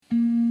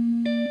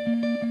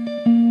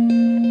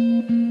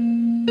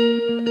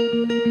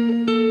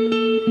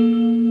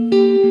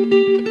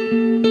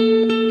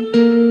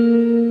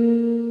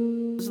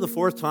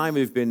fourth time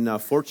we've been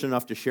fortunate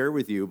enough to share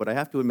with you, but I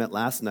have to admit,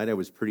 last night I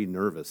was pretty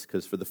nervous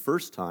because for the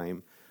first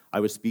time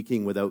I was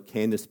speaking without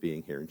Candace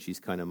being here, and she's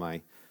kind of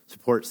my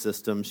support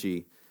system.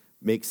 She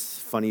makes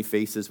funny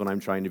faces when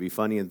I'm trying to be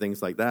funny and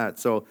things like that.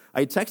 So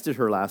I texted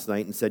her last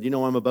night and said,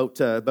 I'm about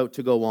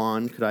to go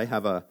on. Could I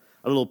have a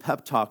little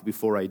pep talk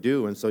before I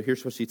do? And so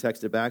here's what she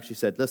texted back. She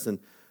said, listen,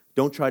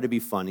 don't try to be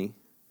funny.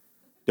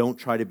 Don't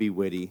try to be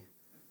witty.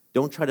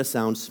 Don't try to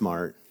sound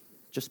smart.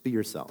 Just be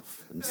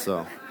yourself. And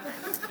so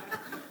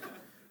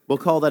we'll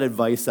call that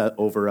advice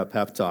over a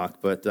pep talk,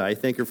 but I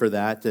thank her for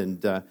that.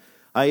 And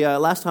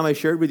last time I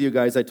shared with you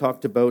guys, I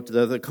talked about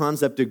the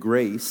concept of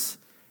grace,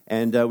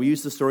 and we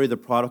used the story of the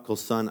prodigal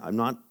son. I'm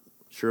not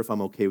sure if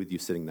I'm okay with you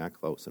sitting that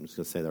close. I'm just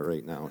going to say that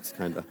right now. It's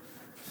kind of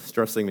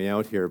stressing me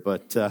out here,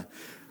 but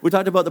we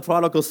talked about the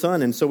prodigal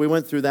son, and so we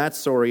went through that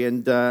story,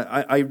 and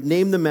I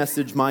named the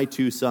message My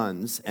Two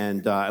Sons,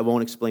 and I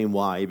won't explain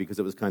why because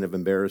it was kind of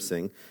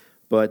embarrassing.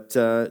 But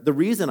the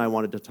reason I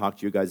wanted to talk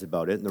to you guys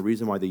about it, and the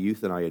reason why the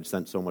youth and I had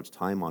spent so much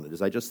time on it,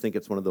 is I just think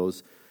it's one of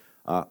those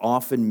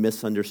often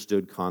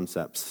misunderstood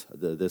concepts,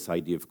 this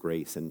idea of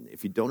grace. And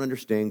if you don't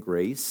understand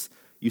grace,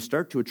 you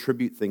start to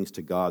attribute things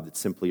to God that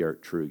simply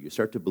aren't true. You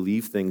start to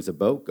believe things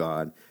about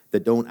God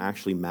that don't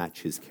actually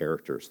match his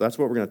character. So that's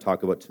what we're going to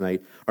talk about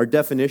tonight. Our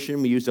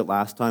definition, we used it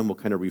last time, we'll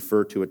kind of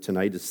refer to it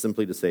tonight, is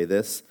simply to say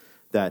this,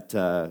 that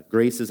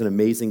grace is an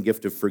amazing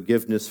gift of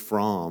forgiveness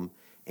from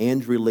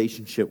and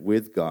relationship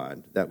with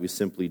God that we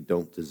simply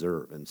don't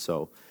deserve. And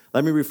so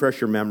let me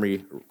refresh your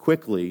memory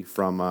quickly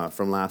from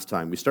last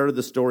time. We started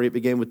the story, it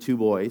began with two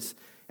boys,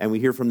 and we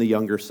hear from the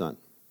younger son.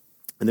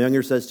 And the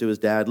younger says to his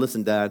dad,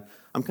 listen, Dad,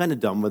 I'm kind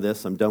of done with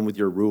this. I'm done with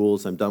your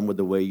rules. I'm done with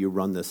the way you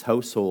run this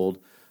household.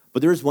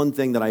 But there's one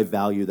thing that I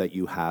value that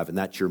you have, and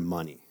that's your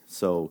money.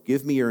 So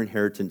give me your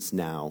inheritance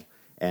now,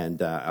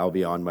 and I'll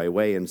be on my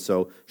way. And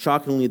so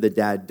shockingly, the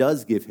dad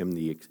does give him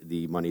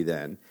the money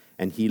then.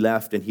 And he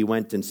left, and he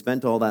went and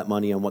spent all that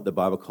money on what the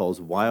Bible calls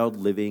wild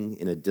living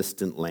in a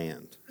distant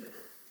land.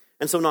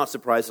 And so not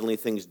surprisingly,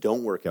 things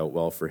don't work out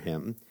well for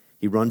him.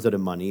 He runs out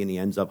of money, and he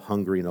ends up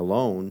hungry and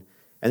alone.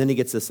 And then he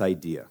gets this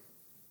idea.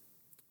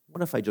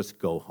 What if I just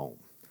go home?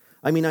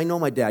 I mean, I know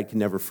my dad can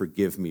never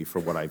forgive me for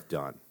what I've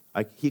done.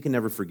 He can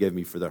never forgive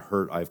me for the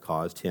hurt I've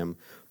caused him.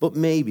 But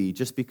maybe,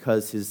 just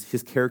because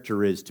his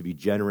character is to be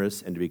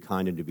generous and to be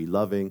kind and to be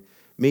loving,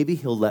 maybe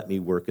he'll let me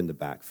work in the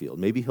backfield.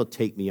 Maybe he'll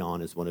take me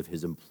on as one of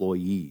his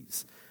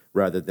employees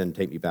rather than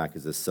take me back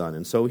as his son.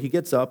 And so he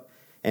gets up,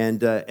 and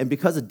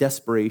because of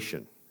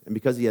desperation, and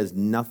because he has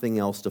nothing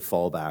else to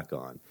fall back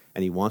on,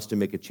 and he wants to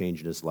make a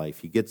change in his life,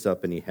 he gets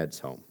up and he heads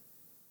home.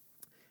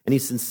 And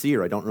he's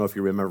sincere. I don't know if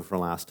you remember from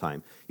last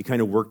time. He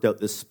kind of worked out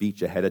this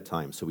speech ahead of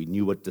time so he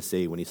knew what to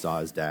say when he saw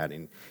his dad.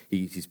 And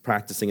he's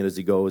practicing it as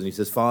he goes. And he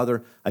says,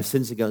 Father, I've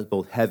sinned against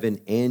both heaven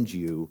and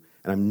you,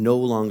 and I'm no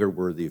longer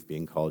worthy of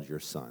being called your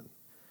son.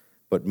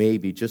 But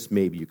maybe, just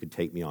maybe, you could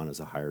take me on as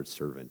a hired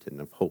servant.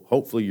 And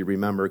hopefully you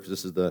remember,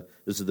 because this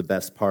is the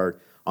best part.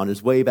 On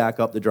his way back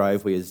up the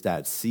driveway, his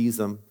dad sees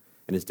him,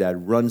 and his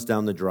dad runs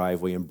down the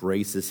driveway,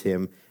 embraces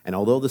him. And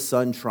although the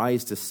son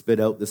tries to spit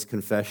out this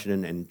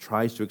confession and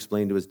tries to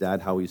explain to his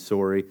dad how he's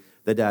sorry,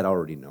 the dad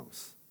already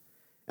knows.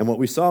 And what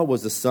we saw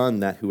was a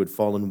son who had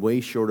fallen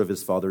way short of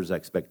his father's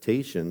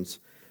expectations.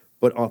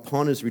 But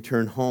upon his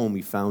return home,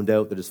 he found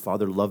out that his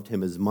father loved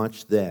him as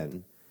much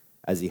then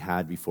as he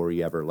had before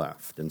he ever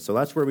left. And so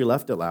that's where we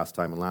left it last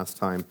time. And last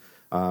time,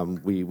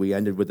 we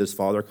ended with his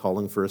father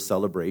calling for a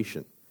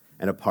celebration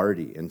and a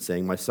party and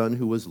saying, my son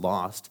who was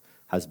lost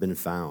has been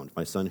found.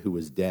 My son who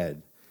was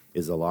dead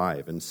is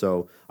alive. And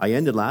so I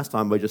ended last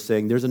time by just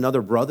saying there's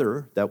another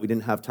brother that we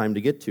didn't have time to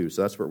get to.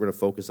 So that's what we're going to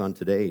focus on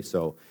today.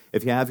 So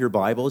if you have your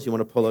Bibles, you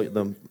want to pull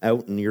them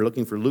out, and you're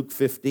looking for Luke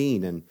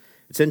 15. And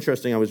it's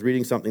interesting, I was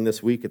reading something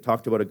this week. It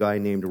talked about a guy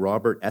named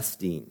Robert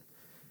Estienne.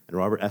 And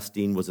Robert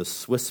Estienne was a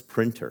Swiss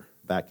printer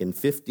back in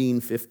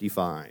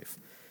 1555.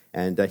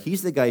 And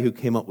he's the guy who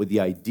came up with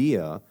the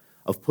idea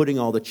of putting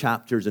all the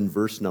chapters and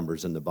verse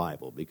numbers in the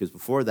Bible. Because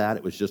before that,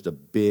 it was just a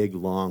big,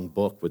 long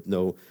book with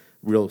no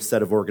real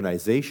set of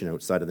organization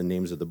outside of the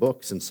names of the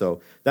books. And so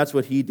that's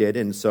what he did.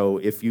 And so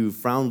if you've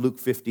found Luke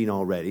 15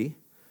 already,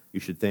 you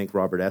should thank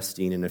Robert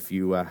Estienne. And if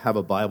you have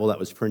a Bible that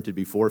was printed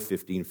before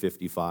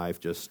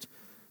 1555, just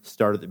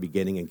start at the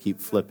beginning and keep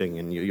flipping,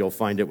 and you'll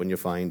find it when you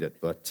find it.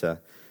 But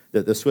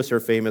the Swiss are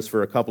famous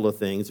for a couple of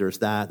things. There's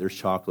that, there's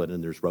chocolate,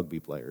 and there's rugby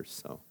players.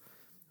 So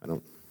I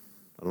don't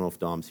know if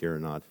Dom's here or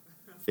not.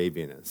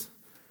 Fabian is.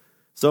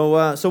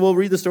 So we'll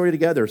read the story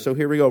together. So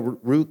here we go.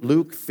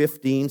 Luke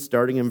 15,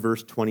 starting in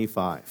verse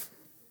 25.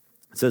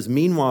 It says,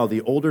 meanwhile,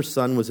 the older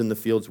son was in the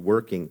fields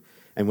working,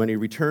 and when he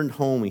returned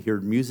home, he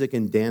heard music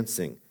and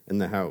dancing in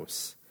the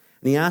house.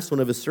 And he asked one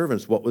of his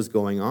servants what was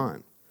going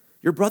on.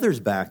 Your brother's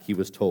back, he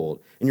was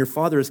told, and your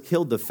father has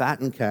killed the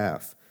fattened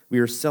calf. We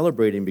are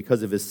celebrating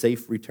because of his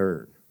safe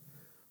return.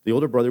 The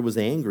older brother was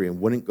angry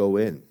and wouldn't go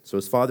in, so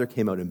his father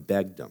came out and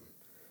begged him.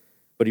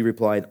 But he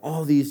replied,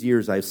 all these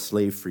years I've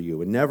slaved for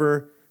you and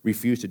never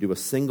refused to do a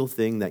single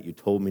thing that you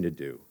told me to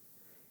do.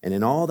 And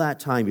in all that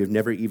time, you've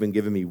never even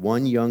given me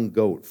one young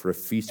goat for a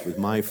feast with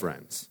my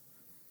friends.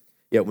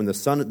 Yet when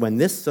this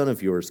son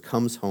of yours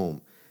comes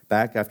home,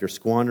 back after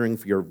squandering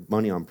your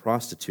money on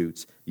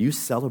prostitutes, you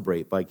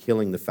celebrate by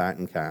killing the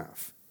fattened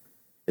calf."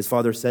 His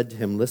father said to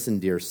him, "Listen,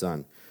 dear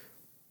son,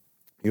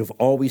 you have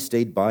always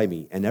stayed by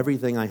me, and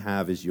everything I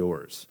have is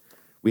yours.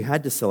 We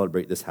had to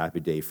celebrate this happy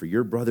day, for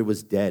your brother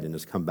was dead and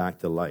has come back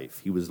to life.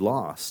 He was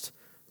lost,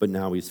 but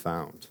now he's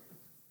found."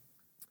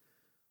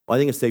 Well, I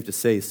think it's safe to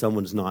say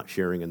someone's not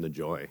sharing in the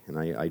joy. And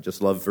I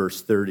just love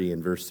verse 30,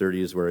 and verse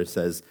 30 is where it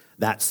says,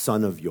 "That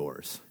son of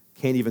yours."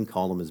 Can't even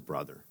call him his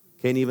brother.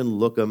 Can't even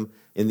look him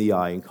in the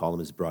eye and call him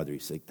his brother.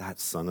 He's like, "That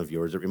son of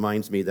yours." It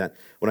reminds me that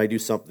when I do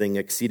something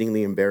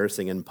exceedingly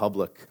embarrassing in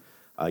public,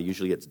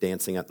 usually it's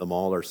dancing at the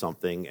mall or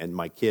something, and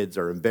my kids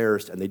are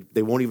embarrassed, and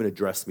they won't even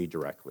address me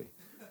directly.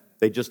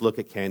 They just look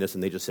at Candace,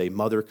 and they just say,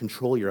 "Mother,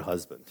 control your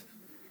husband."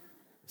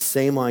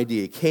 Same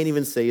idea. Can't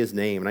even say his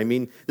name. And I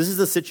mean, this is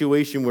a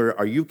situation where,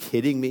 "Are you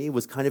kidding me?"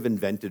 was kind of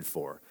invented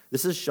for.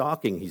 This is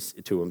shocking, he's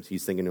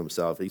thinking to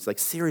himself. He's like,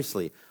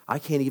 "Seriously, I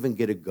can't even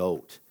get a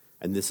goat,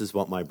 and this is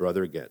what my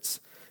brother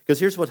gets." Because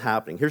here's what's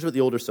happening. Here's what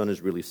the older son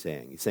is really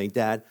saying. He's saying,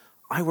 "Dad,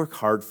 I work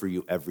hard for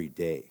you every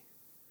day,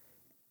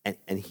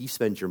 and he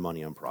spends your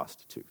money on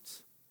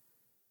prostitutes.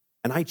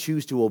 And I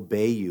choose to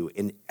obey you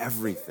in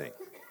everything,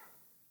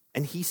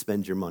 and he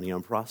spends your money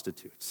on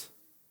prostitutes.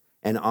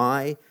 And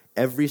I,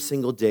 every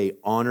single day,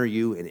 honor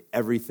you in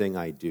everything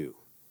I do.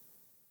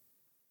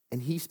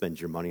 And he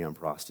spends your money on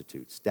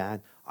prostitutes.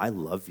 Dad, I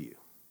love you.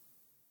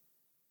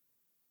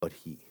 But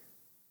he.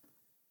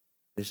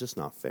 It's just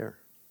not fair."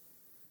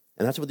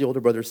 And that's what the older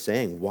brother is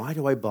saying. Why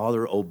do I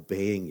bother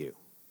obeying you?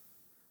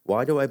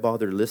 Why do I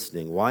bother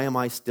listening? Why am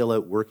I still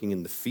out working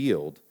in the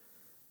field?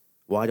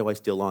 Why do I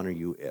still honor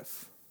you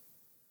if?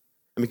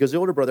 And because the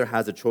older brother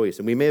has a choice,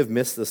 and we may have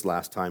missed this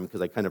last time because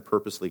I kind of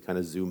purposely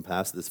zoomed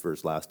past this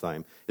verse last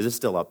time. Is it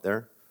still up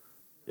there?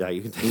 Yeah,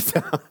 you can take it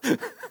down.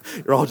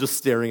 You're all just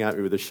staring at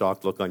me with a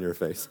shocked look on your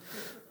face.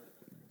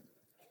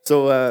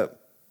 So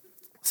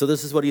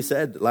this is what he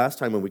said last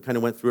time when we kind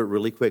of went through it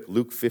really quick.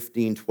 Luke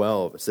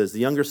 15:12. It says, "The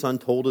younger son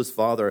told his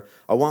father,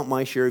 'I want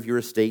my share of your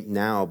estate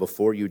now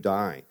before you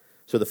die.'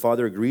 So the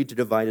father agreed to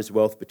divide his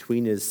wealth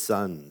between his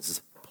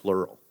sons,"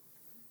 plural.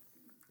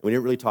 We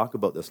didn't really talk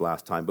about this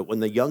last time, but when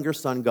the younger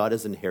son got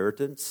his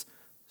inheritance,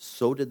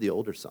 so did the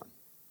older son.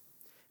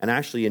 And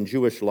actually in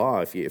Jewish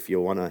law, if you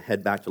want to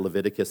head back to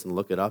Leviticus and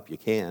look it up, you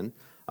can.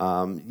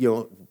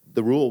 The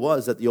rule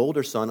was that the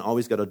older son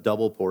always got a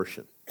double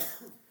portion.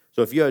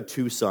 So if you had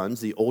two sons,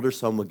 the older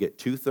son would get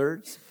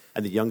 2/3,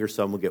 and the younger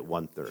son would get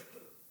 1/3.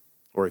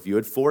 Or if you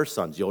had 4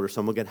 sons, the older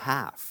son would get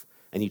half,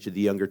 and each of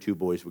the younger 2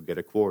 boys would get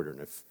a quarter.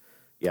 And if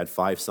you had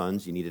 5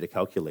 sons, you needed a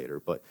calculator.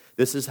 But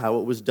this is how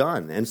it was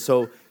done. And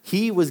so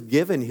he was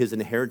given his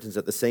inheritance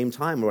at the same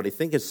time. And what I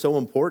think is so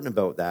important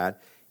about that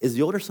is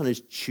the older son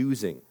is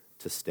choosing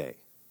to stay,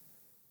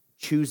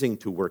 choosing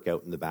to work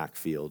out in the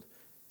backfield,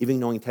 even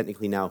knowing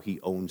technically now he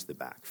owns the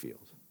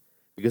backfield,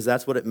 because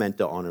that's what it meant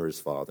to honor his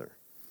father.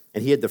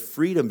 And he had the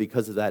freedom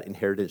because of that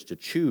inheritance to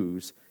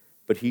choose,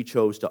 but he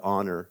chose to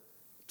honor,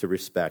 to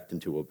respect,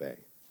 and to obey.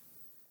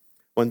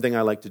 One thing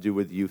I like to do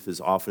with youth as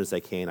often as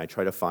I can, I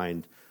try to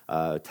find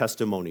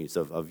testimonies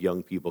of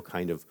young people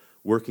kind of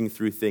working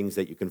through things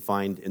that you can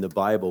find in the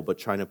Bible, but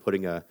trying to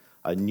putting a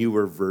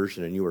newer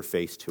version, a newer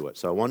face to it.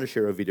 So I want to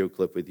share a video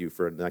clip with you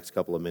for the next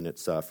couple of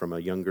minutes from a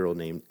young girl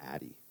named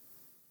Addie.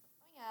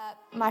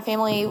 My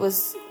family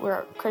we're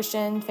a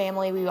Christian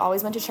family. We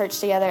always went to church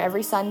together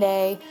every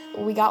Sunday.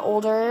 We got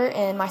older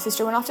and my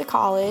sister went off to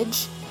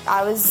college.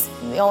 I was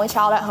the only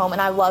child at home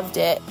and I loved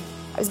it.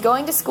 I was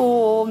going to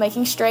school,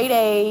 making straight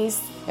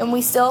A's, and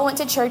we still went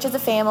to church as a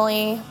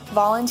family,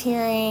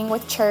 volunteering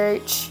with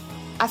church.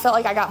 I felt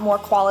like I got more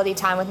quality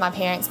time with my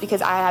parents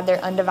because I had their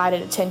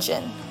undivided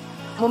attention.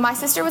 When my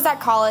sister was at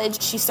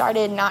college, she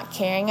started not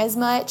caring as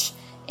much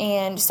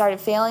and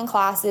started failing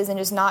classes and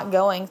just not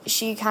going.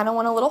 She kind of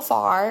went a little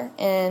far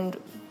and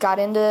got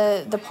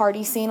into the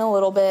party scene a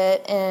little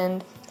bit,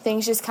 and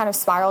things just kind of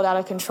spiraled out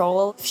of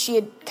control. She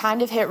had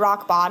kind of hit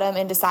rock bottom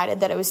and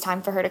decided that it was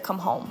time for her to come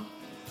home.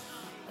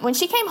 When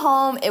she came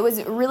home, it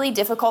was really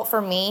difficult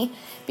for me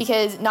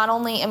because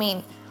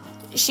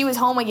she was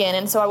home again,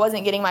 and so I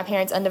wasn't getting my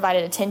parents'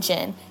 undivided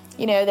attention.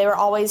 You know, they were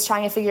always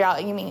trying to figure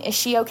out, is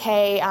she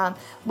okay?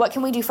 What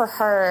can we do for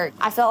her?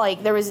 I felt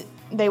like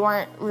they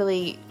weren't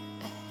really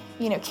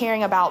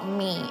caring about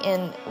me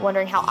and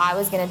wondering how I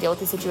was going to deal with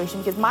the situation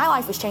because my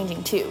life was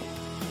changing too.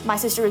 My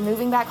sister was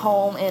moving back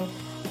home and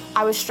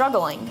I was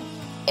struggling.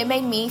 It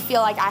made me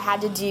feel like I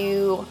had to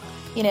do,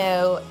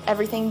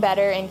 everything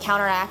better and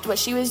counteract what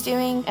she was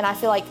doing. And I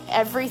feel like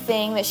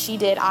everything that she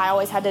did, I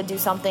always had to do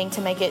something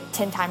to make it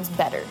 10 times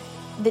better.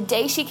 The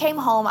day she came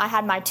home, I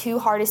had my 2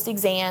 hardest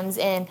exams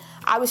and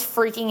I was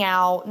freaking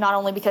out, not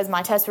only because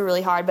my tests were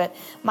really hard, but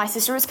my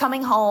sister was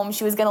coming home.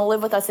 She was going to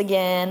live with us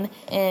again.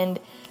 And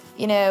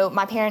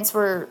my parents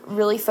were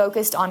really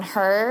focused on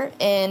her,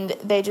 and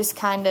they just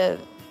kind of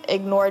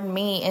ignored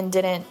me and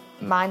didn't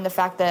mind the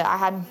fact that I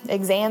had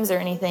exams or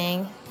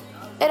anything.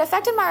 It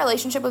affected my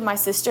relationship with my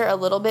sister a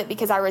little bit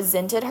because I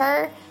resented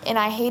her, and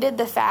I hated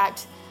the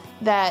fact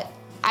that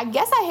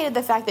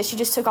she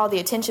just took all the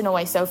attention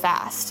away so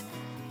fast.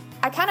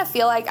 I kind of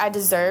feel like I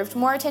deserved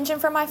more attention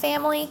from my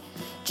family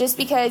just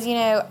because,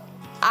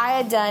 I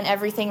had done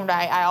everything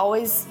right. I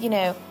always,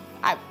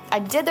 I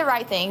did the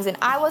right things, and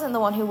I wasn't the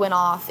one who went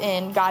off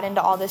and got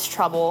into all this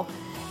trouble.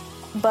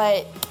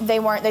 But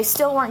they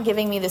still weren't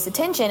giving me this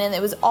attention, and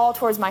it was all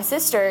towards my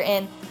sister,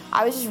 and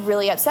I was just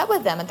really upset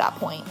with them at that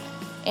point.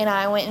 And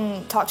I went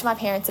and talked to my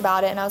parents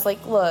about it, and I was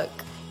like, look,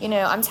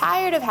 I'm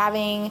tired of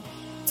having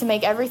to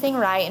make everything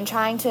right and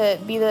trying to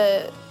be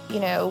the,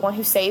 one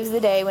who saves the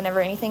day whenever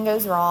anything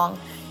goes wrong.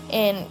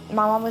 And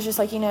my mom was just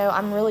like,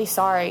 I'm really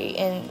sorry,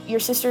 and your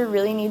sister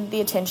really needed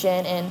the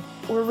attention, and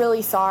we're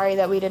really sorry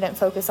that we didn't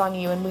focus on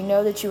you, and we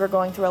know that you were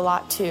going through a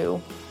lot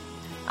too.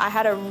 I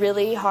had a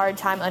really hard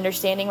time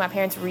understanding my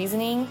parents'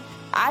 reasoning.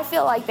 I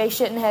feel like they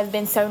shouldn't have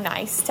been so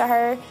nice to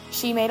her.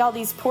 She made all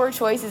these poor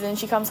choices, and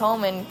she comes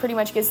home and pretty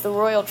much gets the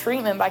royal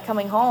treatment by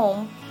coming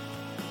home.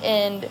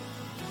 And,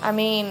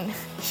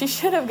 she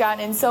should have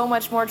gotten in so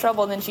much more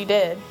trouble than she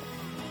did.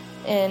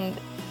 And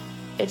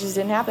it just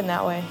didn't happen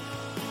that way.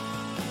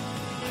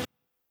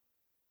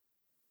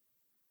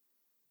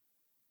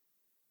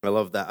 I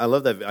love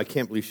that. I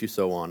can't believe she's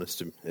so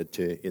honest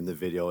in the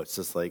video. It's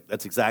just like,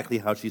 that's exactly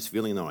how she's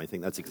feeling, though. I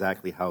think that's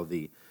exactly how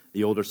the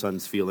older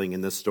son's feeling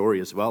in this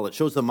story as well. It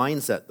shows the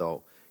mindset,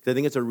 though, because I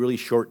think it's a really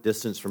short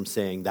distance from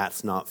saying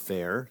that's not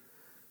fair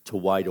to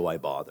why do I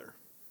bother?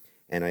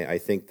 And I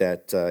think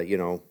that,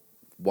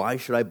 why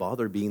should I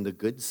bother being the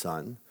good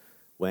son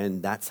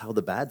when that's how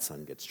the bad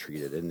son gets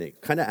treated? And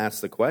it kind of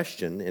asks the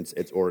question, it's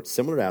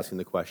similar to asking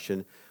the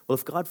question, well,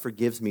 if God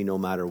forgives me no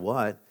matter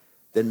what,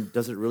 then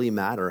does it really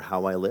matter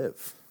how I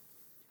live?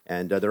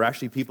 And there are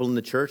actually people in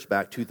the church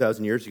back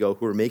 2,000 years ago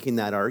who were making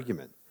that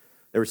argument.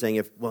 They were saying,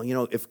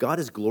 if God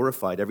is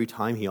glorified every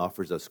time he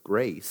offers us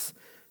grace,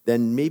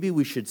 then maybe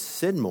we should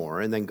sin more,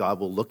 and then God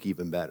will look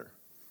even better.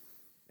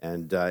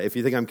 And if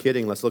you think I'm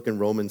kidding, let's look in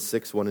Romans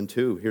 6, 1 and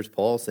 2. Here's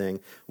Paul saying,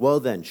 well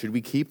then, should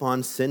we keep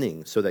on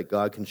sinning so that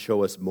God can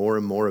show us more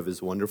and more of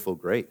his wonderful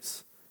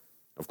grace?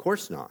 Of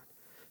course not.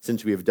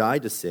 Since we have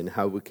died to sin,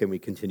 how can we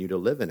continue to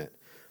live in it?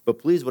 But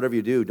please, whatever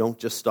you do, don't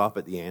just stop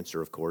at the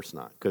answer, of course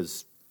not,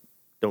 because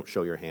don't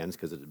show your hands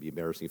because it would be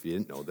embarrassing if you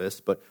didn't know this,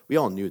 but we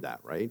all knew that,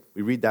 right?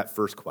 We read that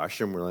first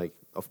question, we're like,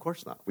 of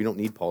course not. We don't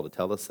need Paul to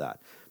tell us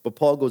that. But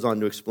Paul goes on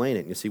to explain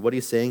it. And you see, what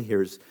he's saying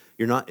here is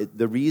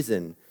the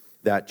reason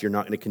that you're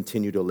not going to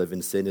continue to live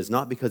in sin is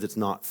not because it's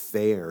not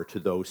fair to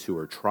those who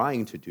are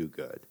trying to do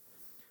good,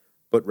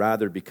 but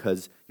rather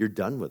because you're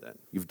done with it.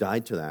 You've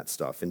died to that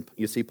stuff. And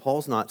you see,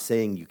 Paul's not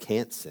saying you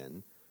can't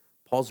sin.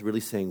 Paul's really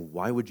saying,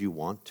 why would you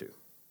want to?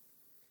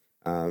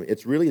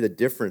 It's really the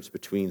difference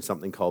between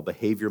something called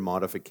behavior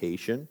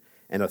modification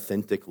and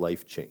authentic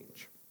life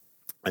change.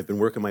 I've been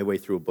working my way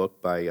through a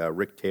book by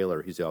Rick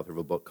Taylor. He's the author of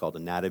a book called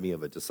Anatomy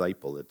of a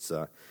Disciple.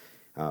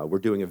 We're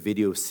doing a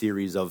video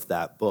series of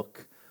that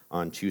book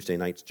on Tuesday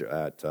nights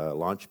at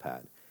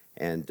Launchpad.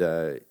 And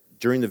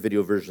during the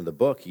video version of the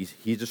book,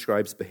 he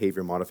describes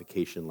behavior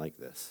modification like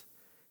this.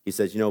 He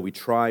says, we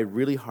try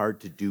really hard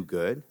to do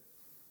good,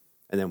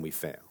 and then we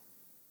fail.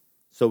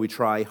 So we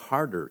try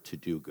harder to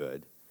do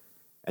good,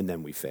 and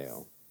then we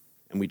fail.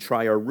 And we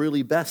try our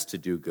really best to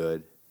do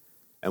good,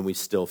 and we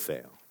still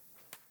fail.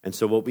 And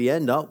so what we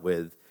end up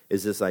with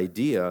is this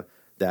idea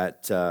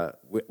that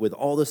with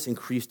all this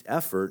increased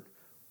effort,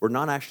 we're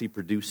not actually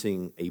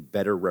producing a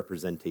better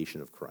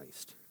representation of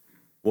Christ.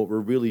 What we're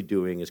really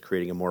doing is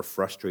creating a more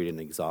frustrated and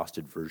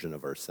exhausted version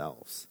of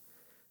ourselves,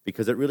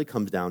 because it really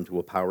comes down to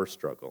a power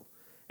struggle.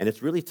 And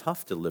it's really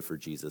tough to live for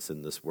Jesus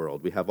in this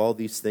world. We have all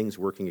these things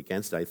working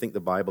against it. I think the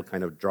Bible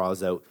kind of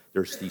draws out,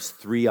 there's these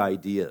three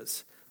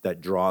ideas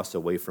that draw us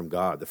away from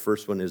God. The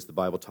first one is the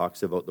Bible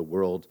talks about the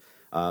world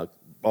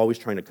always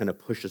trying to kind of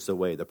push us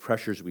away, the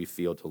pressures we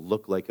feel to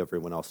look like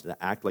everyone else, to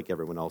act like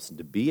everyone else, and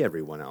to be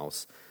everyone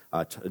else.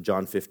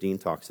 John 15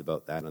 talks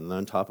about that. And then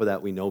on top of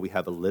that, we know we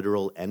have a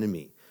literal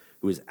enemy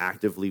who is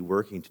actively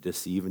working to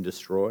deceive and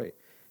destroy.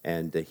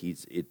 And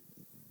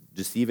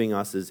deceiving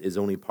us is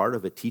only part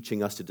of it.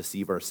 Teaching us to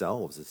deceive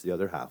ourselves is the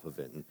other half of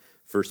it. And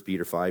 1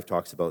 Peter 5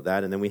 talks about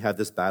that. And then we have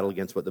this battle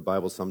against what the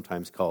Bible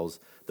sometimes calls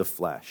the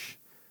flesh.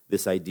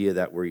 This idea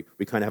that we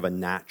kind of have a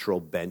natural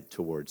bent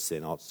towards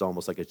sin. It's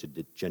almost like a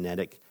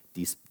genetic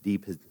I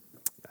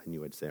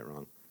knew I'd say it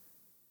wrong.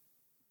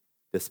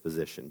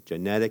 Disposition.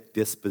 Genetic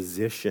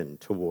disposition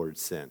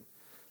towards sin.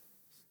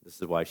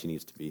 This is why she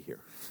needs to be here.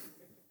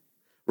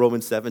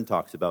 Romans 7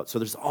 talks about, so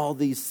there's all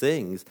these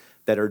things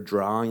that are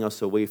drawing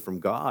us away from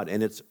God.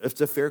 And it's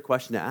a fair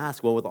question to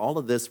ask. Well, with all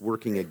of this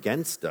working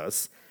against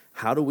us,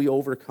 how do we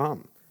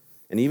overcome?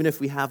 And even if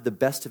we have the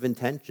best of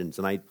intentions,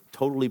 and I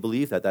totally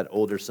believe that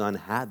older son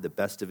had the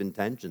best of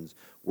intentions,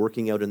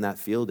 working out in that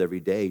field every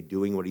day,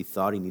 doing what he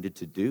thought he needed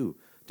to do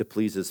to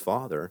please his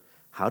father,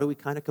 how do we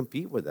kind of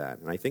compete with that?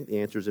 And I think the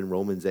answer is in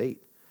Romans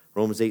 8.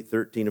 Romans 8,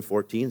 13 and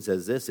 14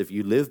 says this, if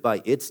you live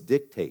by its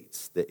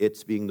dictates, the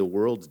its being the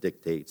world's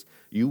dictates,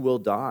 you will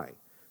die.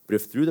 But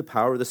if through the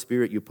power of the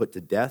Spirit you put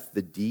to death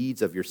the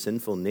deeds of your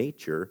sinful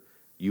nature,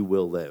 you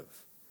will live.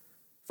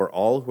 For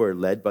all who are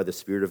led by the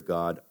Spirit of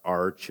God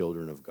are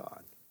children of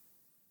God.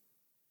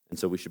 And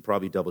so we should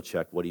probably double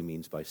check what he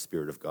means by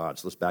Spirit of God.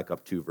 So let's back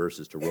up 2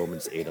 verses to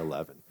Romans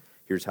 8:11.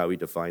 Here's how he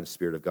defines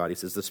Spirit of God. He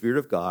says, the Spirit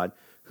of God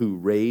who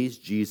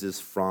raised Jesus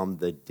from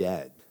the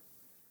dead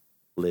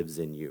lives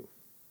in you.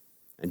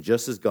 And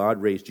just as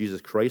God raised Jesus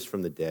Christ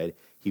from the dead,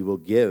 he will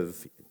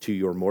give to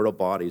your mortal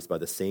bodies by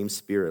the same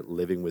Spirit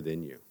living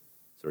within you.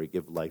 So he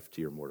give life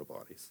to your mortal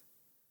bodies.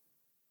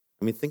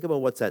 I mean, think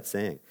about what's that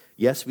saying.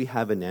 Yes, we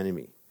have an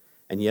enemy.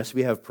 And yes,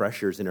 we have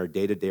pressures in our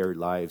day-to-day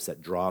lives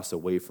that draw us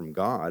away from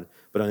God.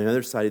 But on the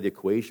other side of the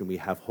equation, we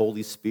have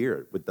Holy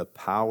Spirit with the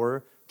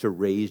power to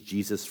raise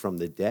Jesus from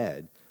the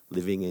dead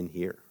living in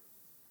here.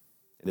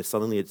 And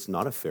suddenly it's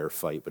not a fair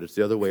fight, but it's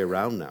the other way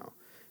around now.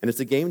 And it's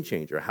a game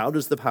changer. How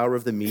does the power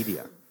of the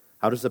media,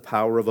 how does the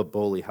power of a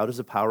bully, how does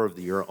the power of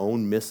your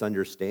own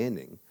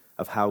misunderstanding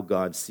of how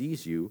God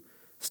sees you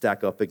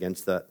stack up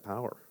against that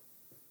power?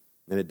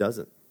 And it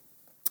doesn't.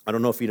 I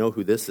don't know if you know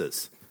who this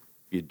is.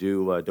 If you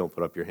do, don't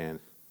put up your hand.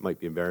 It might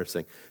be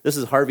embarrassing. This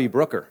is Harvey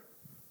Brooker.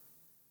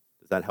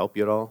 Does that help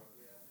you at all?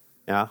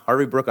 Yeah,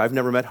 Harvey Brooker. I've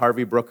never met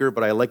Harvey Brooker,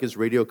 but I like his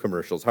radio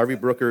commercials. Harvey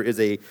Brooker is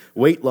a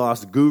weight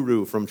loss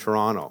guru from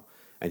Toronto,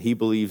 and he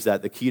believes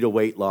that the key to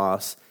weight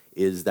loss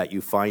is that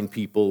you find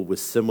people with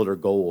similar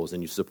goals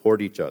and you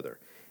support each other.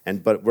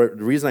 But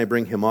the reason I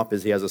bring him up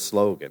is he has a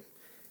slogan.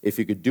 If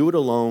you could do it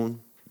alone,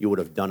 you would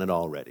have done it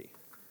already.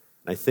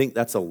 And I think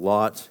that's a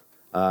lot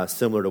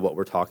similar to what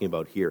we're talking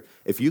about here.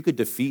 If you could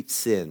defeat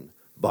sin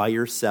by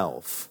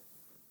yourself,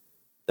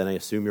 then I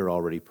assume you're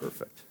already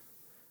perfect.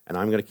 And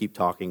I'm going to keep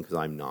talking because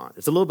I'm not.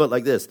 It's a little bit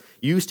like this.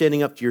 You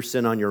standing up to your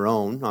sin on your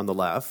own on the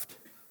left,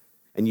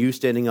 and you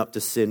standing up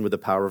to sin with the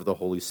power of the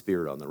Holy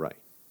Spirit on the right.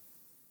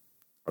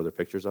 Are there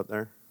pictures up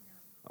there?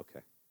 Okay.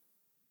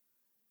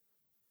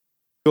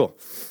 Cool.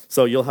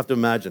 So you'll have to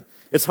imagine.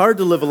 It's hard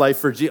to live a life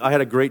for Jesus. I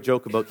had a great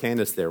joke about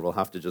Candace there. We'll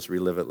have to just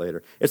relive it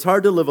later. It's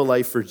hard to live a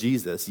life for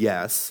Jesus,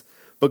 yes.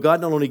 But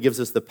God not only gives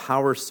us the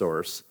power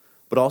source,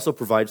 but also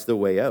provides the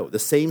way out. The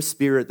same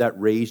Spirit that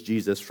raised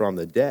Jesus from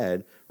the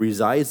dead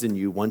resides in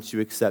you once you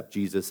accept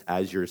Jesus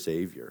as your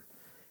Savior.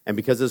 And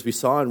because as we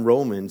saw in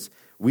Romans,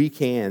 we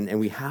can and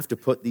we have to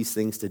put these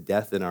things to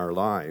death in our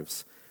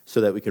lives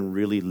so that we can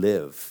really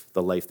live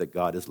the life that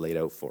God has laid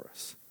out for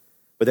us.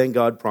 But then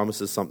God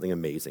promises something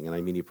amazing. And I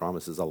mean, he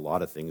promises a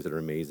lot of things that are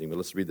amazing. But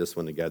let's read this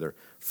one together.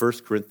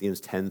 1 Corinthians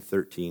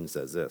 10:13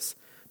 says this.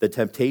 The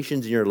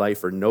temptations in your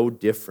life are no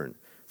different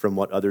from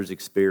what others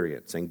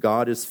experience. And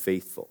God is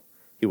faithful.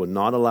 He will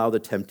not allow the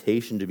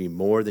temptation to be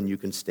more than you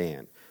can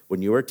stand.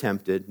 When you are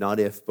tempted, not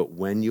if, but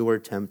when you are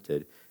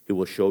tempted, he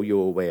will show you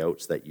a way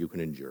out so that you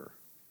can endure.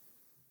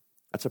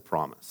 That's a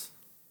promise.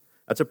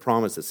 That's a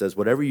promise that says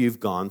whatever you've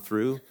gone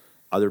through,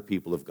 other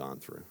people have gone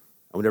through.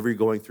 And whatever you're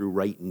going through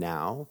right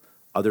now,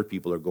 other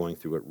people are going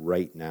through it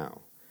right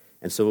now.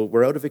 And so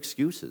we're out of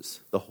excuses.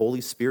 The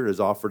Holy Spirit has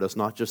offered us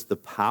not just the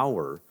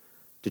power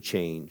to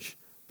change,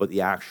 but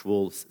the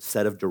actual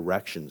set of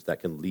directions that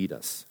can lead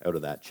us out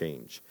of that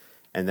change.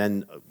 And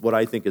then what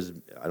I think is,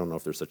 I don't know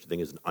if there's such a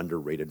thing as an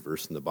underrated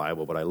verse in the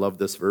Bible, but I love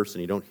this verse,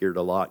 and you don't hear it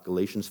a lot.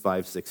 Galatians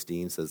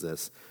 5:16 says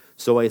this,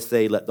 so I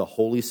say, let the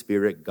Holy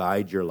Spirit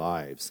guide your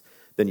lives.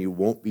 Then you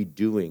won't be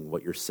doing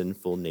what your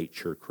sinful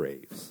nature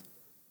craves.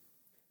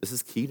 This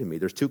is key to me.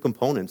 There's two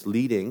components,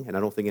 leading, and I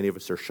don't think any of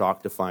us are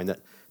shocked to find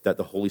that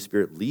the Holy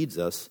Spirit leads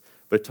us,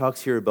 but it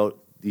talks here about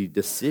the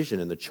decision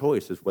and the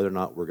choice is whether or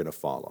not we're going to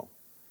follow.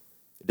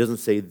 It doesn't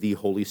say the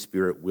Holy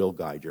Spirit will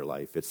guide your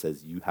life. It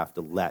says you have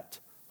to let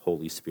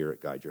Holy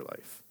Spirit guide your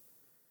life.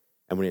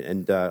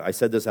 And I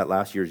said this at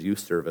last year's youth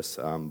service,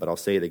 but I'll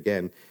say it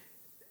again.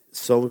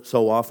 So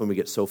often we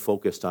get so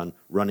focused on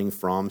running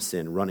from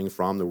sin, running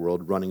from the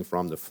world, running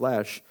from the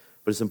flesh,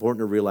 but it's important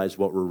to realize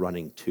what we're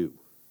running to.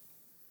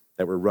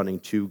 That we're running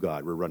to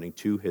God, we're running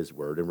to his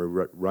word, and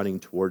we're running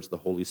towards the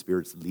Holy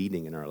Spirit's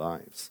leading in our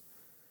lives.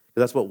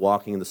 Because that's what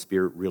walking in the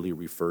Spirit really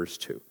refers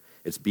to.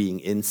 It's being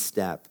in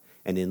step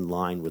and in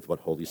line with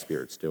what Holy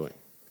Spirit's doing.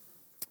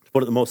 To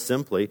put it the most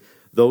simply,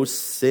 those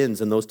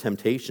sins and those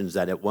temptations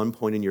that at one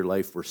point in your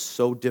life were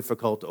so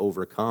difficult to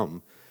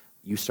overcome,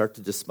 you start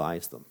to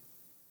despise them.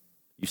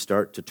 You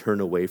start to turn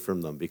away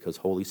from them because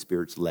Holy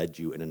Spirit's led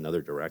you in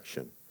another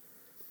direction.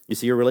 You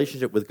see, your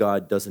relationship with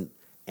God doesn't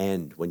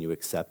end when you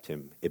accept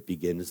him. It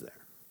begins there.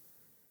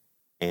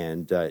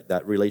 And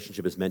that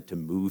relationship is meant to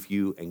move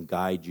you and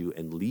guide you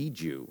and lead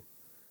you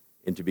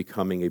into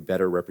becoming a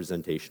better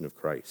representation of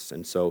Christ.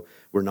 And so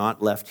we're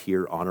not left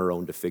here on our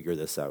own to figure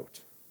this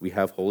out. We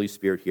have Holy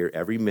Spirit here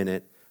every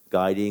minute,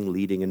 guiding,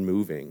 leading, and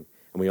moving.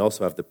 And we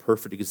also have the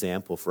perfect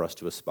example for us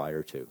to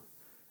aspire to,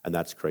 and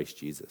that's Christ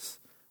Jesus.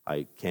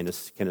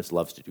 Candace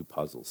loves to do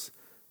puzzles,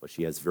 but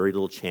she has very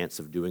little chance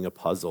of doing a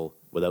puzzle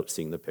without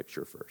seeing the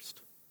picture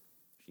first.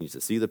 She needs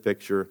to see the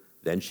picture,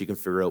 then she can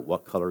figure out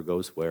what color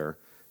goes where.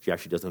 She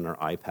actually does it on her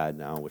iPad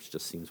now, which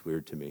just seems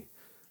weird to me.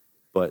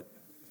 But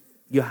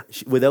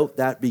without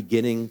that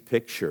beginning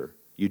picture,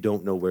 you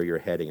don't know where you're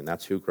heading. And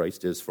that's who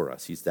Christ is for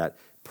us. He's that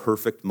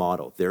perfect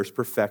model. There's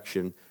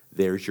perfection.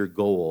 There's your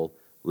goal.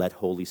 Let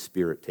Holy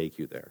Spirit take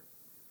you there.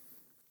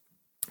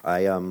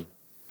 I'd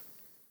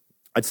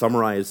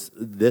summarize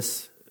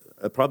this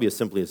probably as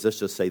simply as this,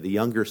 just say the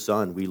younger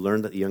son, we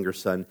learned that the younger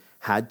son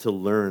had to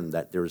learn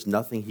that there was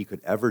nothing he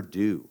could ever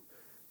do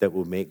that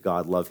would make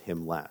God love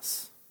him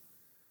less.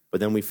 But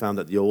then we found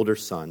that the older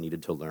son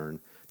needed to learn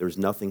there was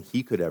nothing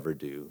he could ever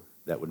do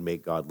that would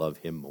make God love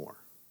him more.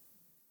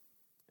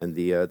 And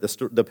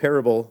the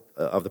parable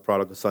of the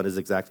prodigal son is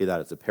exactly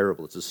that. It's a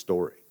parable. It's a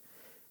story.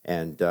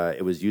 And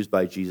it was used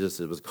by Jesus.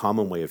 It was a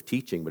common way of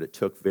teaching, but it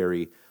took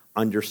very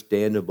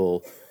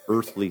understandable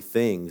earthly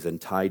things and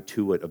tied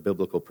to it a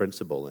biblical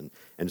principle.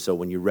 And so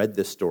when you read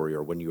this story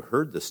or when you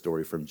heard this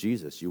story from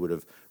Jesus, you would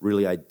have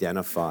really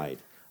identified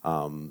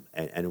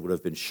and would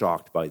have been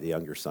shocked by the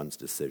younger son's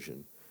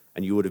decision.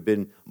 And you would have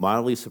been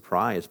mildly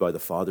surprised by the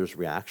father's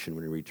reaction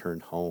when he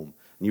returned home.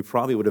 And you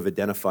probably would have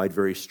identified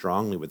very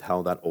strongly with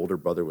how that older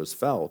brother was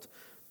felt.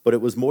 But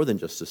it was more than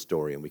just a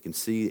story. And we can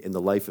see in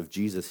the life of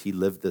Jesus, he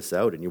lived this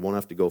out. And you won't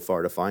have to go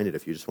far to find it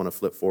if you just want to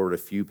flip forward a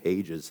few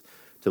pages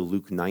to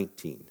Luke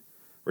 19.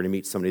 We're going to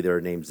meet somebody there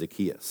named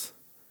Zacchaeus.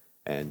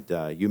 And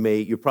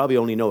you probably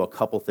only know a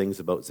couple things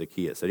about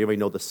Zacchaeus. Anybody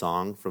know the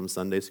song from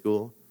Sunday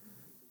school?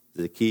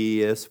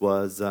 Zacchaeus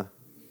was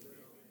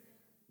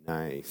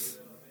nice.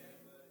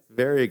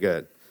 Very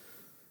good.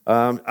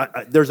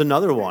 There's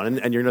another one,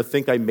 and you're going to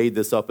think I made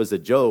this up as a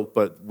joke,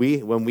 but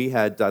when we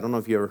had, I don't know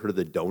if you ever heard of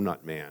the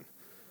Donut Man.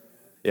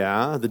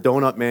 Yeah, the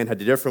Donut Man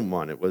had a different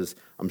one. It was,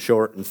 I'm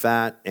short and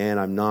fat, and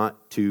I'm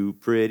not too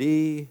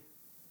pretty.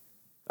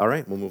 All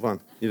right, we'll move on.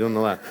 You don't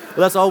know that. Well,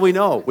 that's all we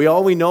know.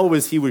 All we know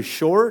is he was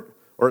short,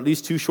 or at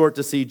least too short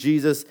to see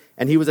Jesus,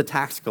 and he was a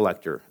tax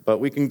collector. But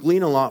we can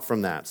glean a lot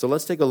from that. So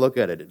let's take a look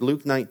at it.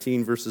 Luke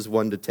 19, verses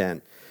 1 to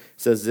 10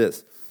 says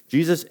this.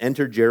 Jesus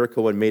entered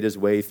Jericho and made his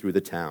way through the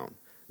town.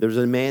 There was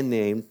a man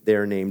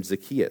named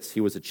Zacchaeus.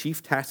 He was a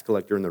chief tax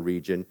collector in the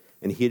region,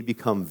 and he had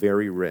become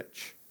very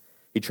rich.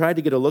 He tried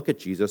to get a look at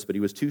Jesus, but he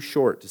was too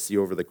short to see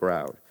over the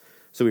crowd.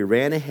 So he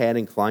ran ahead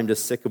and climbed a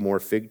sycamore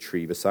fig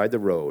tree beside the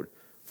road,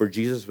 for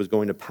Jesus was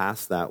going to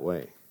pass that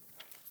way.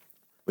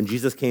 When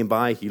Jesus came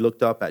by, he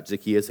looked up at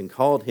Zacchaeus and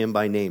called him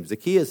by name.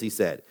 Zacchaeus, he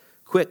said,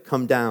 quick,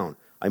 come down.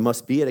 I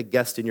must be at a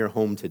guest in your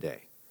home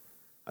today.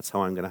 That's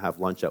how I'm going to have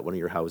lunch at one of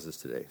your houses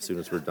today, as soon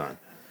as we're done.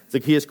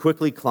 Zacchaeus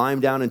quickly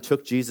climbed down and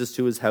took Jesus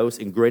to his house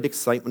in great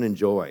excitement and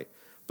joy.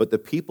 But the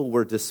people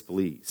were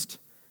displeased.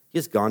 He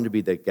has gone to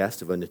be the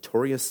guest of a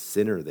notorious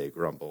sinner, they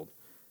grumbled.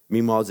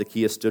 Meanwhile,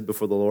 Zacchaeus stood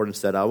before the Lord and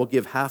said, I will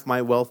give half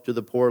my wealth to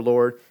the poor,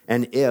 Lord,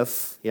 and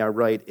if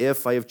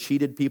I have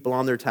cheated people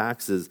on their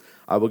taxes,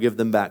 I will give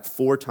them back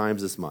 4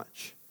 times as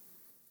much.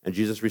 And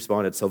Jesus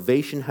responded,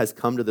 salvation has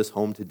come to this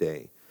home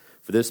today,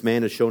 for this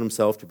man has shown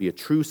himself to be a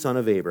true son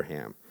of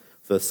Abraham.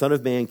 For the Son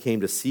of Man came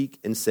to seek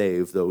and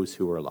save those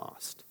who are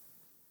lost.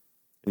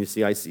 And you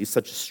see, I see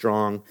such a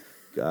strong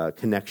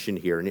connection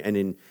here.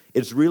 And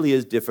it really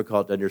is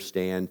difficult to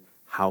understand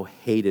how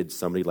hated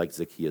somebody like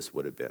Zacchaeus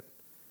would have been.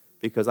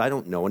 Because I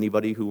don't know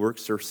anybody who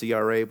works for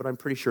CRA, but I'm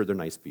pretty sure they're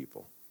nice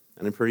people.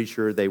 And I'm pretty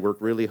sure they work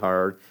really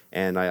hard,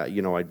 and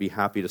I'd be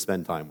happy to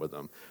spend time with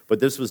them.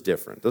 But this was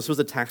different. This was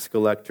a tax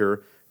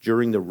collector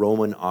during the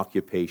Roman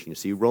occupation. You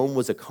see, Rome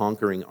was a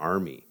conquering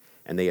army,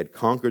 and they had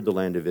conquered the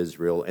land of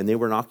Israel, and they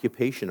were an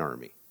occupation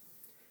army.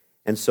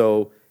 And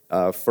so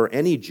for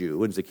any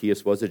Jew, and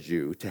Zacchaeus was a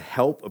Jew, to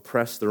help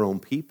oppress their own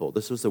people,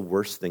 this was the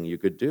worst thing you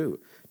could do.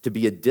 To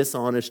be a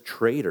dishonest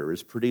traitor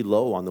is pretty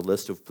low on the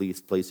list of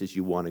places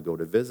you want to go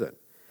to visit.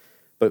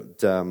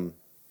 But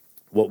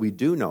what we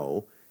do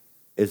know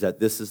is that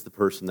this is the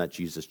person that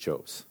Jesus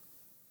chose,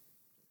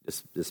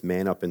 this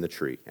man up in the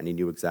tree, and he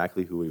knew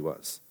exactly who he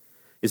was.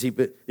 You see,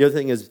 but the other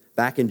thing is,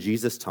 back in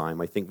Jesus'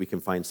 time, I think we can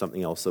find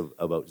something else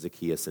about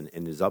Zacchaeus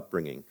and his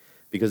upbringing.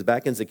 Because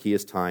back in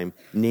Zacchaeus' time,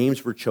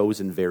 names were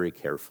chosen very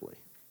carefully.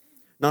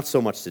 Not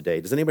so much today.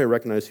 Does anybody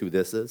recognize who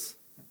this is?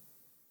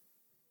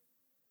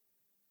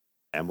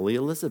 Emily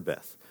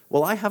Elizabeth.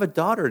 Well, I have a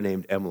daughter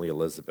named Emily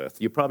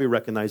Elizabeth. You probably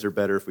recognize her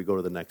better if we go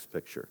to the next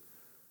picture.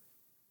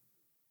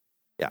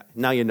 Yeah,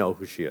 now you know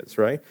who she is,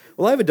 right?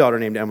 Well, I have a daughter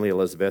named Emily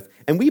Elizabeth,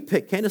 and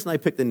Candace and I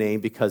picked the name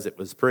because it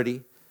was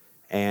pretty,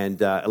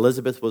 and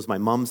Elizabeth was my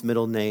mom's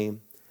middle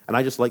name, and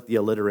I just like the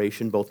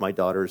alliteration. Both my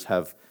daughters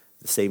have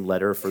the same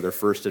letter for their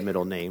first and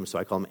middle name, so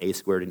I call them A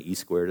squared and E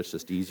squared. It's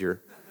just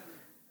easier.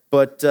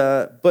 But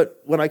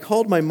when I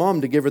called my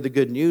mom to give her the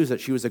good news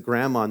that she was a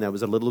grandma and that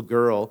was a little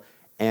girl,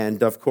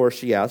 and of course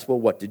she asked, well,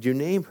 what did you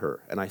name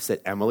her? And I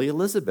said, Emily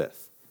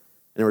Elizabeth.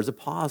 And there was a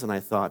pause, and I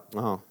thought,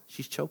 oh,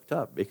 she's choked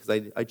up because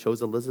I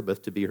chose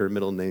Elizabeth to be her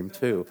middle name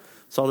too.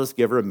 So I'll just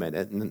give her a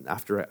minute. And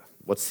after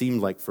what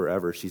seemed like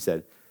forever, she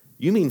said,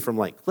 you mean from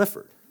like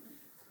Clifford?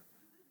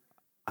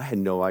 I had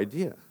no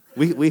idea.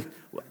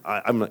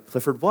 I'm like,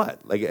 Clifford what?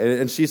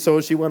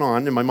 So she went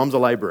on, and my mom's a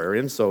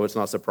librarian, so it's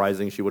not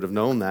surprising she would have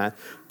known that.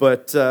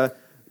 But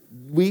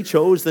we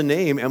chose the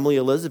name Emily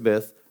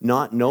Elizabeth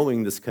not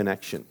knowing this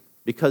connection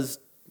because,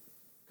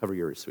 cover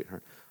your ears,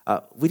 sweetheart.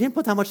 We didn't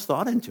put that much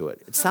thought into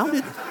it. It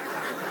sounded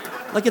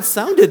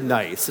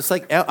nice. It's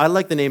like, I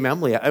like the name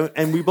Emily.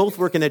 And we both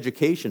work in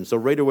education, so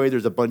right away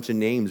there's a bunch of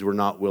names we're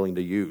not willing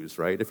to use,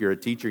 right? If you're a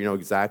teacher, you know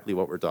exactly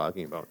what we're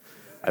talking about.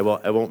 I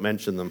won't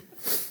mention them.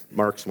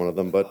 Mark's one of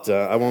them, but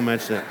I won't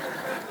mention it.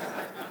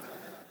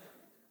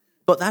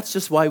 But that's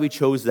just why we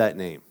chose that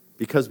name,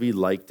 because we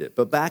liked it.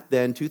 But back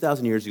then,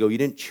 2,000 years ago, you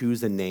didn't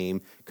choose a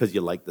name because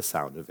you liked the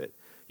sound of it.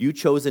 You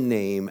chose a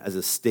name as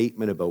a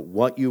statement about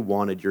what you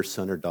wanted your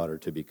son or daughter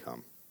to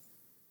become.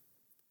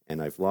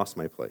 And I've lost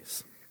my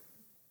place.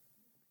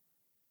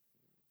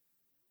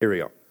 Here we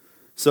go.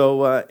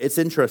 So it's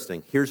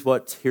interesting. Here's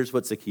what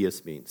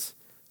Zacchaeus means.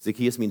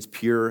 Zacchaeus means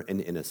pure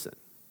and innocent.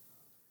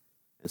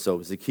 And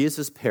so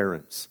Zacchaeus'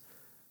 parents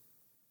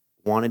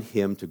wanted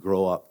him to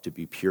grow up to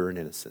be pure and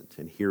innocent.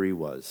 And here he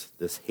was,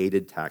 this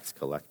hated tax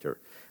collector.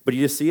 But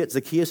you see it?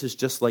 Zacchaeus is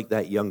just like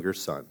that younger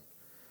son.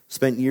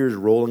 Spent years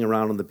rolling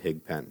around in the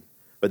pig pen.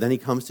 But then he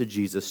comes to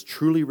Jesus,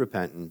 truly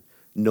repentant,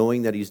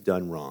 knowing that he's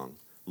done wrong,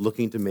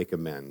 looking to make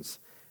amends.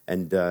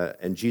 And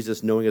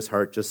Jesus, knowing his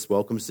heart, just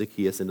welcomes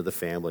Zacchaeus into the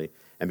family.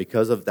 And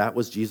because of that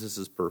was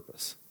Jesus'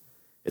 purpose.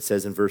 It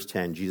says in verse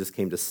 10, Jesus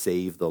came to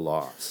save the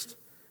lost.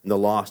 And the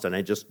lost, and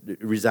it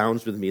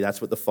resounds with me,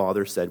 that's what the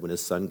father said when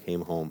his son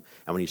came home.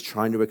 And when he's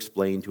trying to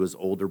explain to his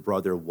older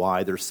brother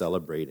why they're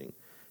celebrating,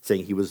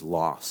 saying he was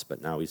lost,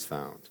 but now he's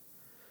found.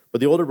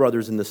 But the older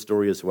brother's in this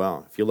story as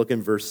well. If you look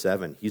in verse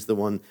 7, he's the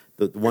one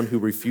who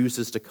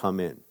refuses to come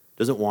in,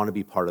 doesn't want to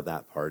be part of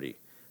that party.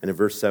 And in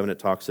verse 7, it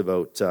talks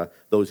about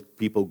those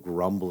people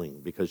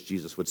grumbling because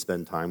Jesus would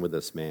spend time with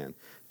this man,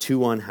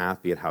 too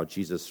unhappy at how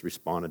Jesus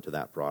responded to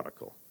that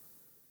prodigal.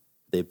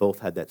 They both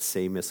had that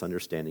same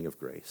misunderstanding of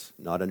grace,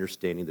 not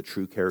understanding the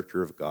true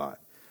character of God,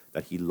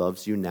 that he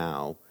loves you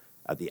now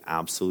at the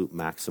absolute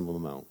maximum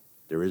amount.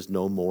 There is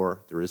no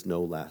more, there is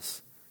no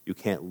less. You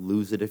can't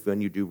lose it if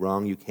when you do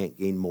wrong, you can't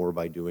gain more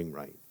by doing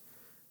right.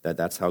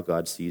 That's how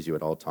God sees you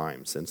at all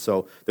times. And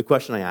so the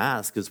question I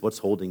ask is, what's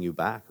holding you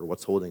back, or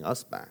what's holding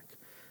us back?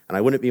 And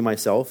I wouldn't be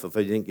myself if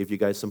I didn't give you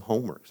guys some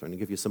homework. So I'm going to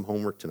give you some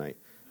homework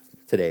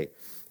today.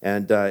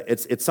 And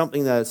it's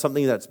something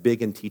that's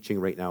big in teaching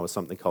right now is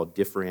something called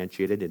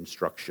differentiated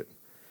instruction.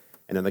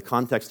 And in the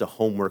context of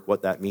homework,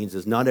 what that means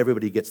is not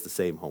everybody gets the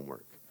same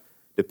homework.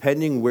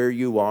 Depending where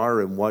you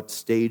are and what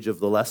stage of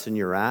the lesson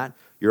you're at,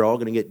 you're all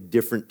going to get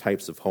different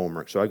types of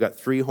homework. So I've got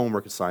 3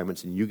 homework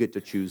assignments, and you get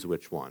to choose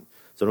which one.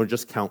 So don't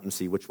just count and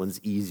see which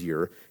one's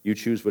easier. You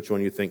choose which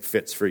one you think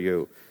fits for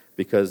you.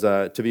 Because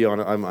to be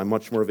honest, I'm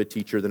much more of a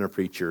teacher than a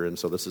preacher, and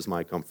so this is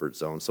my comfort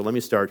zone. So let me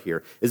start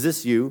here. Is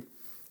this you?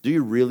 Do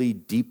you really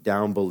deep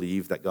down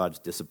believe that God's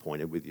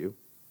disappointed with you?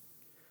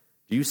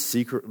 Do you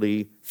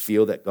secretly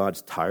feel that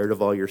God's tired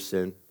of all your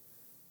sin,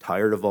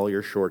 tired of all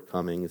your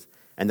shortcomings,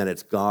 and that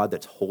it's God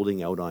that's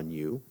holding out on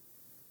you?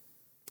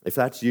 If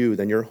that's you,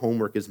 then your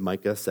homework is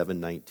Micah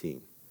 7:19.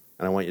 And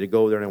I want you to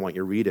go there and I want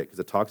you to read it, because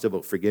it talks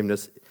about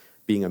forgiveness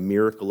being a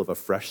miracle of a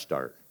fresh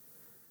start,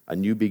 a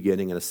new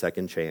beginning and a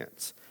second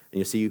chance. And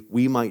you see,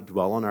 we might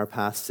dwell on our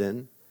past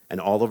sin, and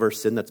all of our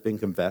sin that's been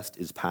confessed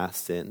is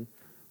past sin,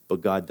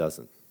 but God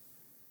doesn't.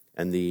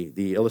 And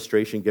the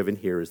illustration given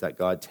here is that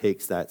God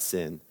takes that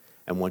sin,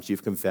 and once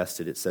you've confessed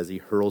it, it says he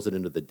hurls it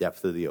into the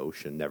depth of the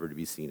ocean, never to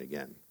be seen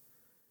again.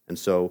 And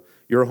so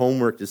your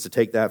homework is to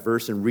take that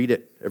verse and read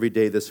it every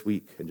day this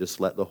week and just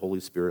let the Holy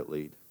Spirit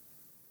lead.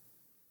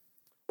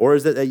 Or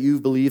is it that you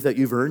believe that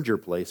you've earned your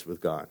place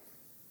with God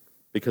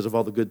because of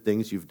all the good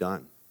things you've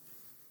done?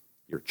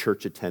 Your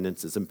church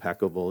attendance is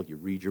impeccable. You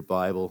read your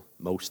Bible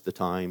most of the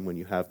time when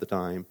you have the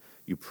time.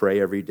 You pray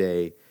every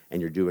day. And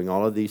you're doing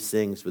all of these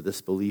things with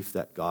this belief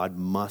that God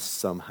must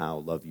somehow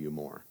love you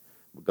more.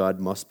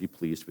 God must be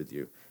pleased with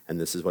you. And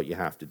this is what you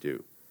have to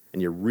do.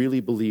 And you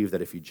really believe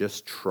that if you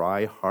just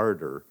try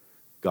harder,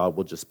 God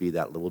will just be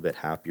that little bit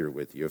happier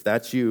with you. If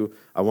that's you,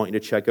 I want you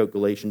to check out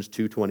Galatians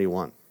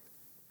 2:21.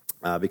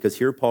 Because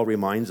here Paul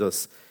reminds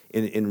us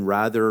in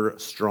rather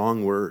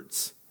strong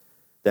words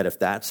that if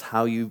that's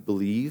how you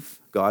believe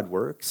God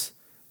works,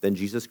 then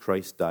Jesus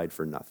Christ died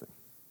for nothing.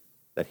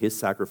 That his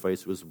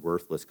sacrifice was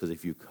worthless, because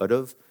if you could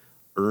have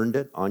earned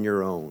it on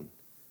your own,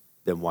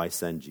 then why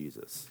send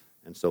Jesus?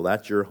 And so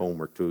that's your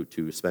homework,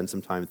 to spend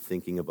some time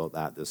thinking about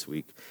that this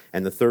week.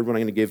 And the third one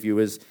I'm going to give you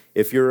is,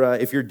 if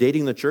you're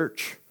dating the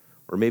church,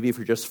 or maybe if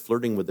you're just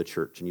flirting with the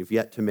church and you've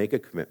yet to make a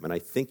commitment, I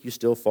think you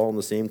still fall in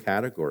the same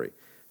category,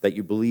 that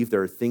you believe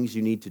there are things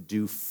you need to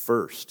do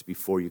first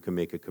before you can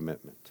make a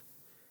commitment.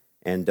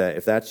 And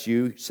if that's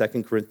you,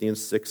 2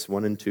 Corinthians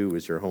 6:1-2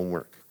 is your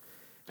homework.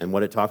 And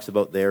what it talks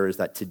about there is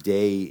that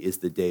today is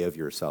the day of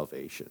your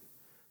salvation.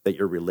 That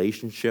your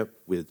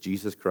relationship with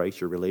Jesus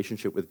Christ, your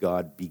relationship with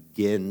God,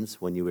 begins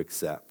when you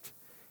accept.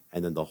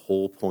 And then the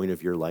whole point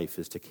of your life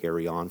is to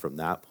carry on from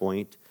that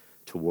point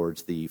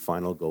towards the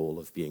final goal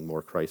of being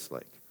more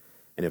Christ-like.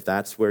 And if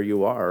that's where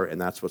you are, and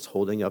that's what's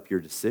holding up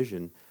your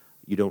decision,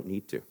 you don't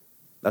need to.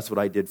 That's what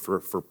I did for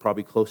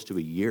probably close to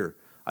a year.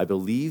 I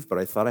believe, but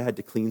I thought I had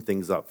to clean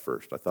things up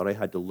first. I thought I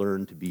had to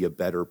learn to be a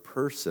better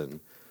person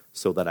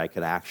so that I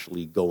could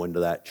actually go into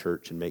that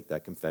church and make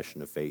that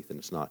confession of faith, and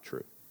it's not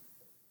true.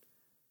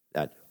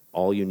 that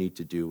all you need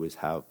to do is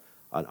have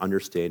an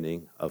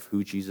understanding of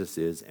who Jesus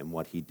is and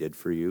what he did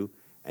for you,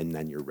 and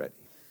then you're ready.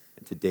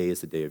 And today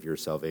is the day of your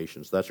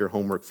salvation. So that's your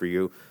homework for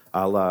you.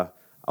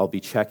 I'll be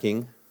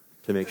checking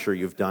to make sure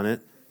you've done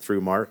it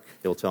through Mark.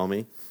 He'll tell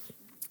me.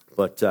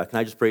 But can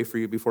I just pray for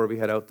you before we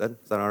head out then?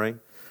 Is that all right?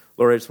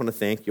 Lord, I just want to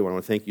thank you. I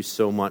want to thank you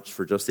so much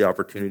for just the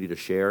opportunity to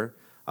share,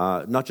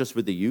 not just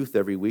with the youth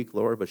every week,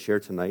 Lord, but share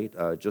tonight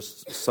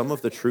just some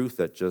of the truth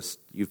that just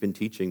you've been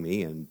teaching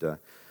me. And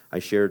I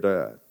shared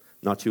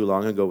not too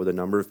long ago with a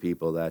number of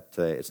people that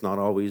it's not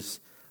always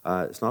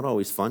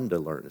fun to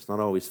learn. It's not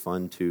always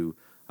fun to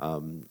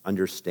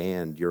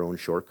understand your own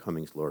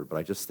shortcomings, Lord. But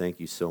I just thank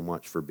you so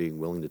much for being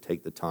willing to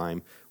take the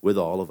time with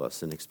all of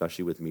us, and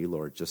especially with me,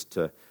 Lord, just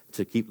to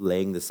keep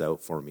laying this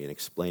out for me and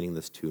explaining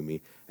this to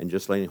me, and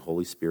just letting the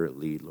Holy Spirit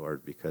lead,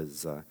 Lord,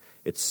 because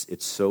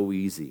it's so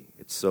easy.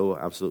 It's so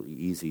absolutely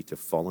easy to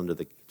fall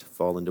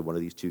into one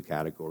of these two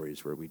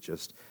categories where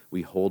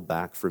we hold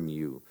back from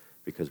you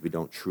because we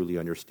don't truly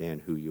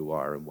understand who you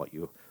are and what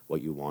you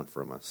want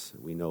from us.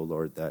 We know,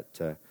 Lord,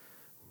 that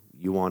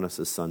you want us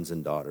as sons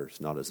and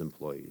daughters, not as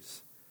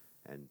employees.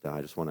 And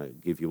I just want to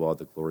give you all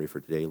the glory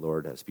for today,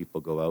 Lord. As people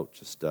go out,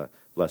 just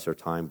bless our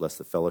time, bless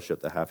the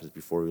fellowship that happens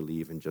before we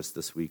leave. And just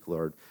this week,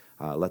 Lord,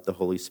 let the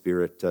Holy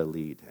Spirit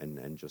lead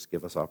and just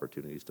give us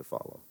opportunities to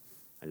follow.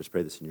 I just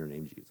pray this in your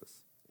name, Jesus.